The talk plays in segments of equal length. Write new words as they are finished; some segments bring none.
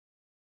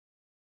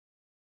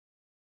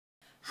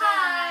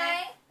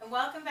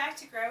welcome back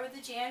to Grow with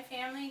the J.A.N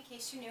family. In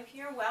case you're new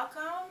here,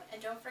 welcome,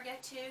 and don't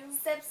forget to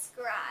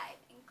subscribe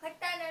and click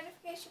that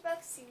notification bell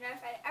so you're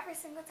notified every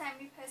single time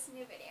we post a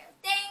new video.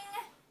 Ding!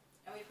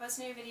 And we post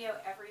a new video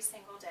every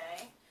single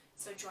day,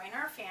 so join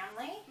our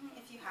family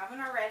if you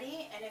haven't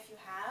already, and if you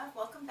have,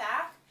 welcome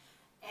back.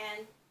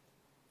 And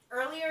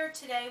earlier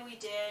today we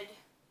did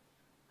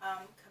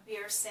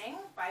Kabir Singh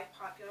by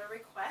popular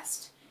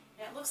request,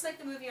 and it looks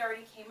like the movie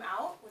already came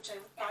out, which I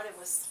thought it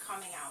was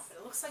coming out, but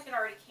it looks like it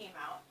already came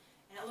out.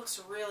 And it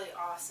looks really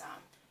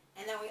awesome.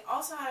 And then we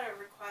also had a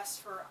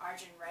request for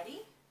Arjun,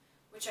 Reddy,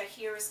 which I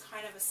hear is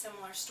kind of a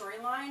similar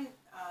storyline.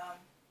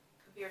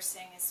 Kabir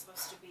Singh is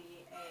supposed to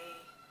be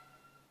a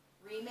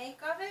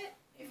remake of it,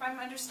 if I'm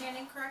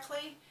understanding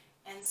correctly.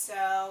 And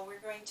so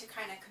we're going to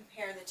kind of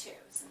compare the two.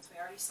 Since we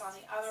already saw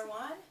the other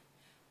one,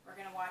 we're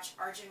going to watch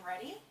Arjun,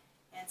 Reddy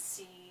and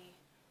see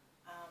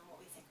what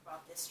we think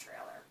about this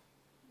trailer.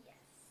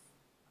 Yes.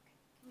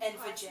 And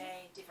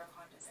Vijay,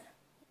 Deverakonda's in it.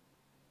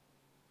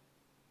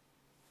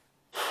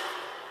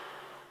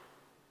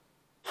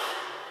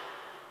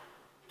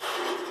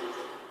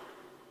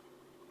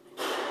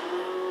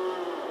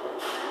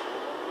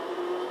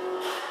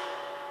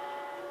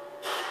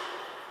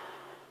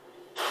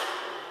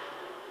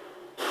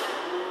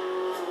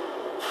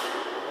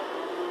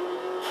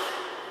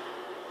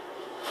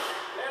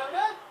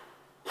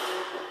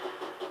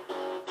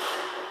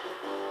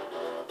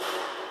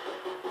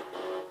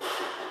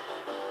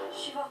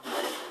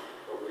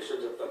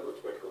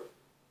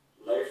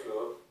 Life లో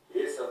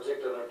ఏ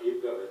subject అన్నా deep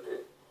గా వెళ్తే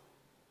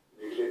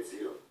మిగిలేదు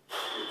zero.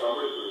 మీ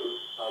తమ్ముడు ఇప్పుడు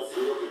ఆ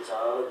జీరోకి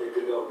చాలా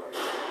దగ్గరగా ఉన్నాడు.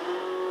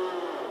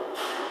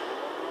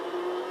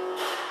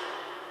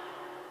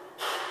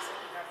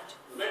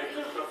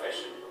 మెడికల్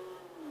ప్రొఫెషన్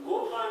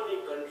కోపాన్ని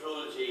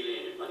కంట్రోల్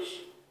చేయలేని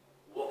మనిషి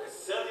ఒక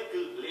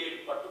సర్జికల్ బ్లేడ్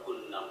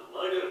పట్టుకున్న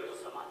మర్డర్తో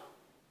సమానం.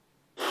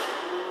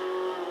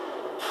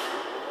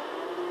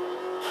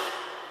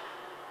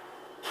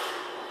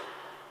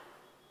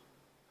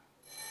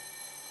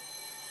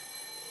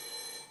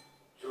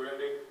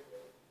 చూడండి,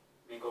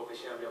 మీకు ఒక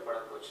విషయం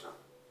చెప్పడానికి వచ్చిన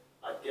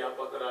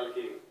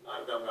అధ్యాపకురాలకి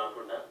అర్థం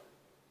కాకుండా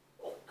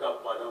ఒక్క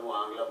పదము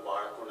ఆంగ్లం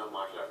వాడకుండా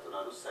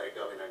మాట్లాడుతున్నాను,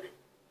 సరిగ్గా వినండి.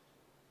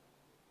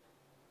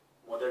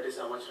 మొదటి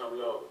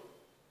సంవత్సరంలో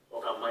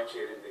ఒక అమ్మాయి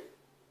చేరింది.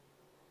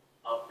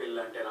 ఆ పిల్ల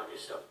అంటే నాకు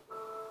ఇష్టం.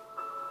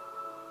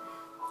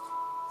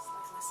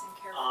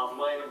 ఆ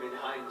అమ్మాయిని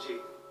మినహాయించి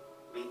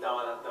మిగతా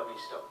వాళ్ళంతా మీ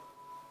ఇష్టం.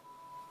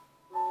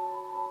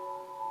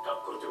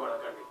 కకృతి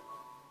పడకండి.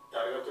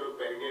 తరగతులు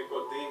పెరిగే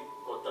కొద్దీ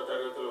కొత్త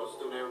తరగతులు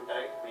వస్తూనే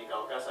ఉంటాయి, మీకు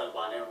అవకాశాలు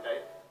బాగానే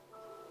ఉంటాయి.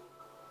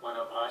 మన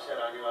భాష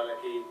రాని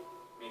వాళ్ళకి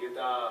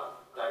మిగతా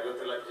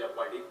తరగతులకు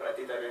చెప్పండి,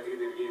 ప్రతి తరగతికి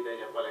తిరిగి ఇదే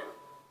చెప్పలేను.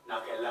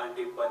 నాకు ఎలాంటి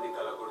ఇబ్బంది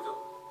కలగకూడదు.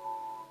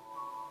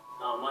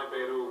 ఆ అమ్మాయి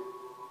పేరు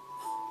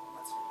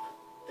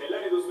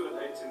తెల్లని దుస్తులు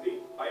ధరించింది,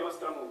 పై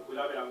వస్త్రము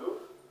గులాబీ రంగు.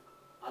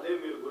 అదే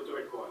మీరు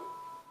గుర్తుపెట్టుకోవాలి.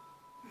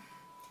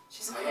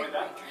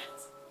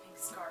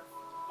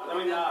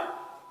 అర్థమైందా?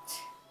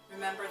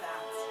 Remember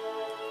that.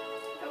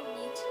 Don't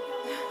need to know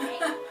her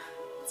name.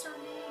 What's her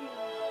name?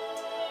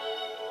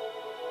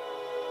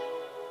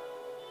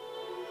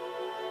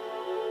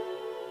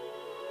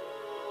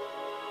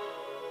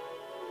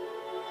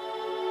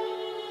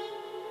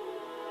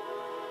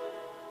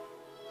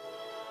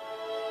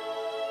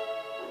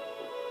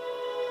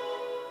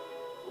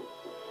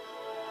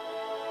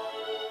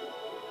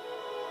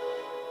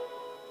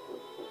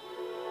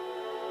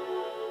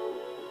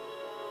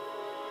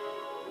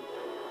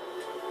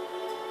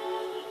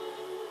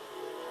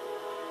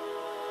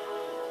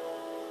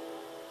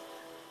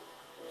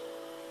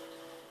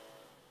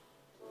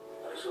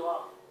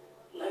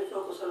 లైఫ్లో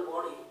ఒకసారి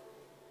బాడీ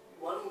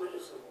వార్నింగ్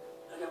పెట్టేస్తుంది,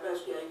 నా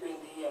కెపాసిటీ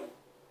అయిపోయింది అని.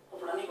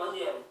 అప్పుడు అన్నీ బంద్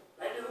చేయాలి,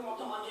 లైట్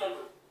మొత్తం బంద్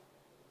చేయాలి.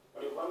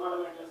 వాడు ఇవ్వడం మాట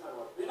వెంటనే సార్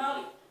వాడు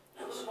వినాలి,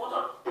 లేకపోతే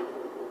పోతాడు.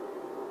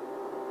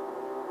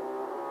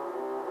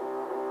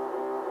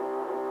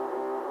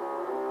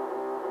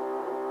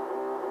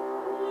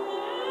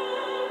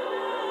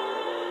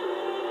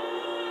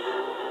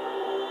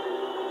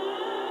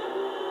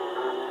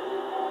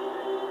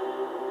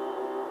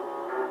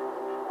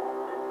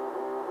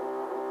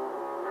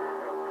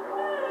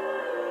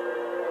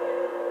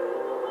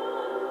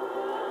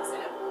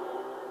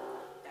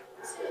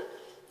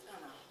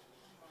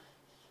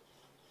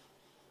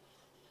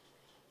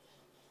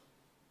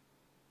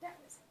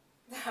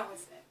 That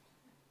was it.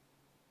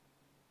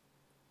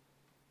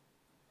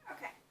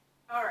 Okay.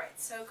 Alright,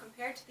 so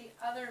compared to the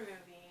other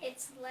movie,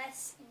 It's less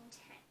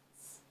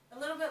intense. a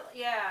little bit,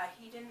 yeah,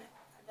 he didn't,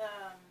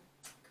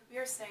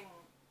 Kabir Singh,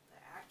 the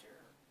actor,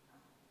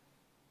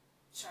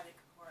 Shadi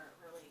Kapoor,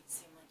 really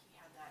seemed like he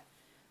had that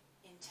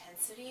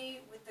intensity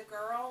with the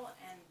girl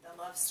and the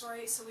love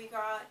story, so we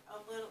got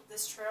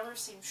this trailer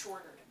seemed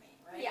shorter to me,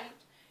 right? Yeah.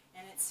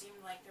 And it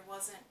seemed like there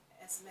wasn't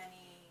as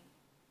many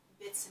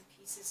bits and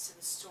pieces to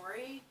the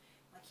story.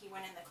 Like he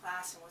went in the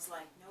class and was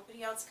like, nobody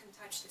else can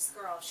touch this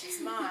girl, she's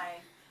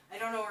mine. I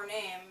don't know her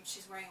name,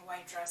 she's wearing a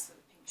white dress with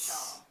a pink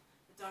shawl,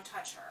 but don't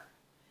touch her.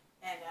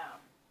 And,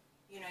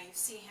 you know, you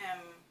see him,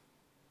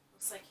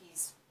 looks like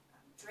he's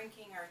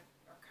drinking or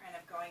kind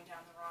of going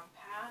down the wrong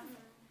path.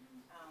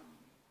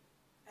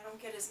 I don't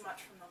get as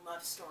much from the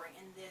love story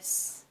in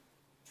this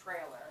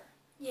trailer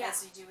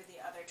as you do with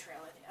the other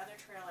trailer. The other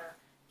trailer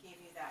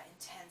gave you that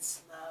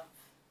intense love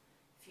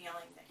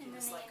feeling that he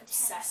was like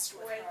obsessed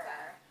with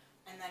her,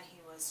 and then he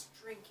was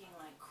drinking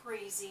like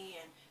crazy,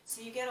 and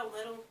so you get a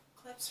little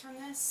clips from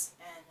this,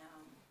 and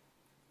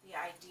the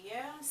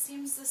idea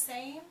seems the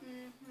same.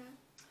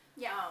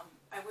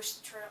 I wish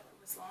the trailer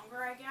was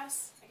longer. I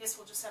guess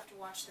we'll just have to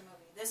watch the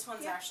movie. This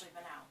one's actually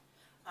been out.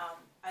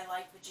 I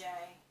like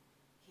Vijay.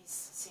 He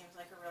seems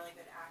like a really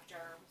good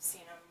actor. We've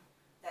seen him,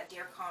 that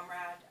Dear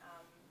Comrade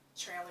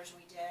trailers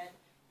we did,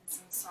 and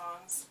some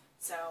songs.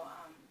 So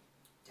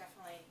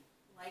definitely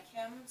like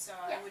him. So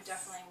I would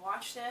definitely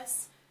watch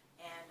this.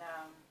 And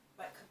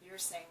but Kabir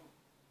Singh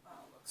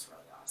looks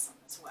really awesome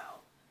as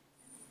well.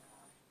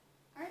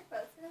 And, aren't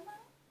both of them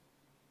out?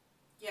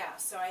 yeah.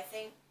 So I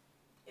think,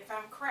 if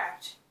I'm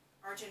correct,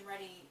 Arjun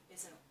Reddy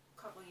is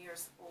a couple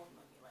years old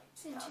movie, like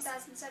In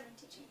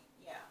 2017.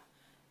 Yeah,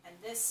 and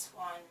this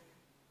one,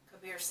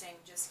 Kabir Singh,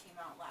 just came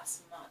out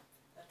last month,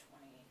 the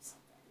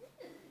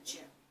 20-something,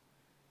 June.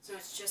 So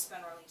it's just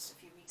been released a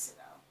few weeks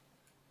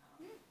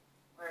ago,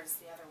 whereas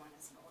the other one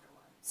is an older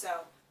one.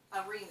 So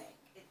a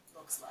remake, it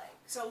looks like.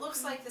 So it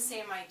looks like the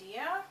same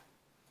idea,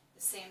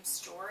 the same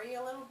story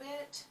a little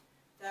bit,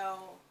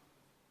 though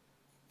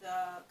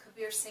the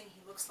Kabir Singh,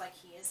 he looks like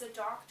he is a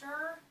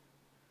doctor,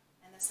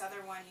 and this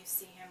other one you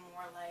see him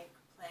more like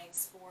playing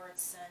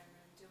sports and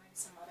doing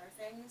some other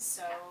things.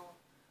 So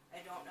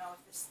I don't know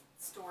if this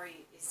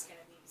story is going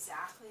to be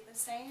exactly the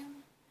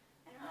same.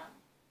 I don't know.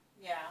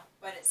 Yeah,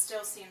 but it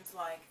still seems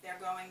like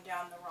they're going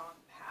down the wrong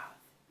path.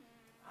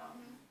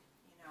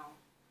 You know,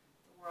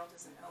 the world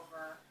isn't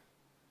over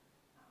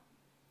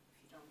if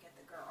you don't get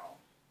the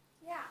girl.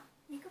 Yeah,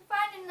 you can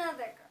find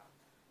another girl.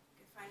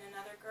 You can find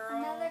another girl.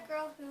 Another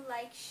girl who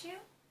likes you,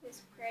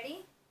 who's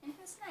pretty, and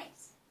who's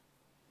nice.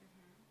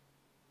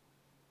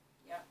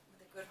 Yep,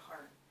 with a good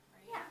heart,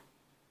 right? Yeah.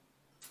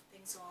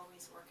 Things will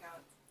always work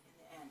out in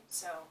the end.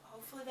 So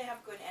hopefully they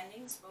have good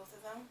endings, both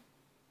of them.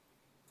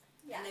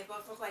 Yeah. And they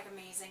both look like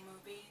amazing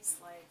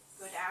movies, like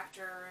good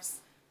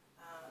actors,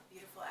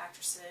 beautiful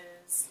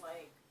actresses,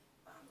 like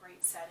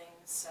great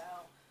settings. So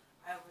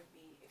I would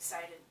be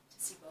excited to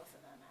see both of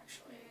them,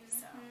 actually.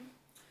 So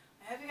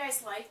I hope you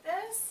guys like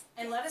this,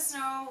 and let us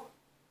know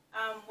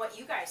what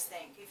you guys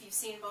think if you've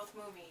seen both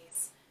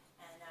movies,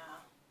 and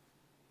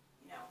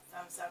you know,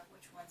 thumbs up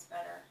which one's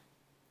better.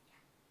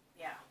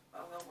 Yeah,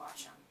 but we'll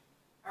watch them.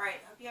 All right,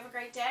 hope you have a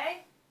great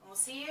day, and we'll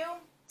see you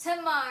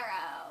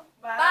tomorrow.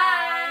 Bye.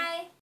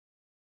 Bye.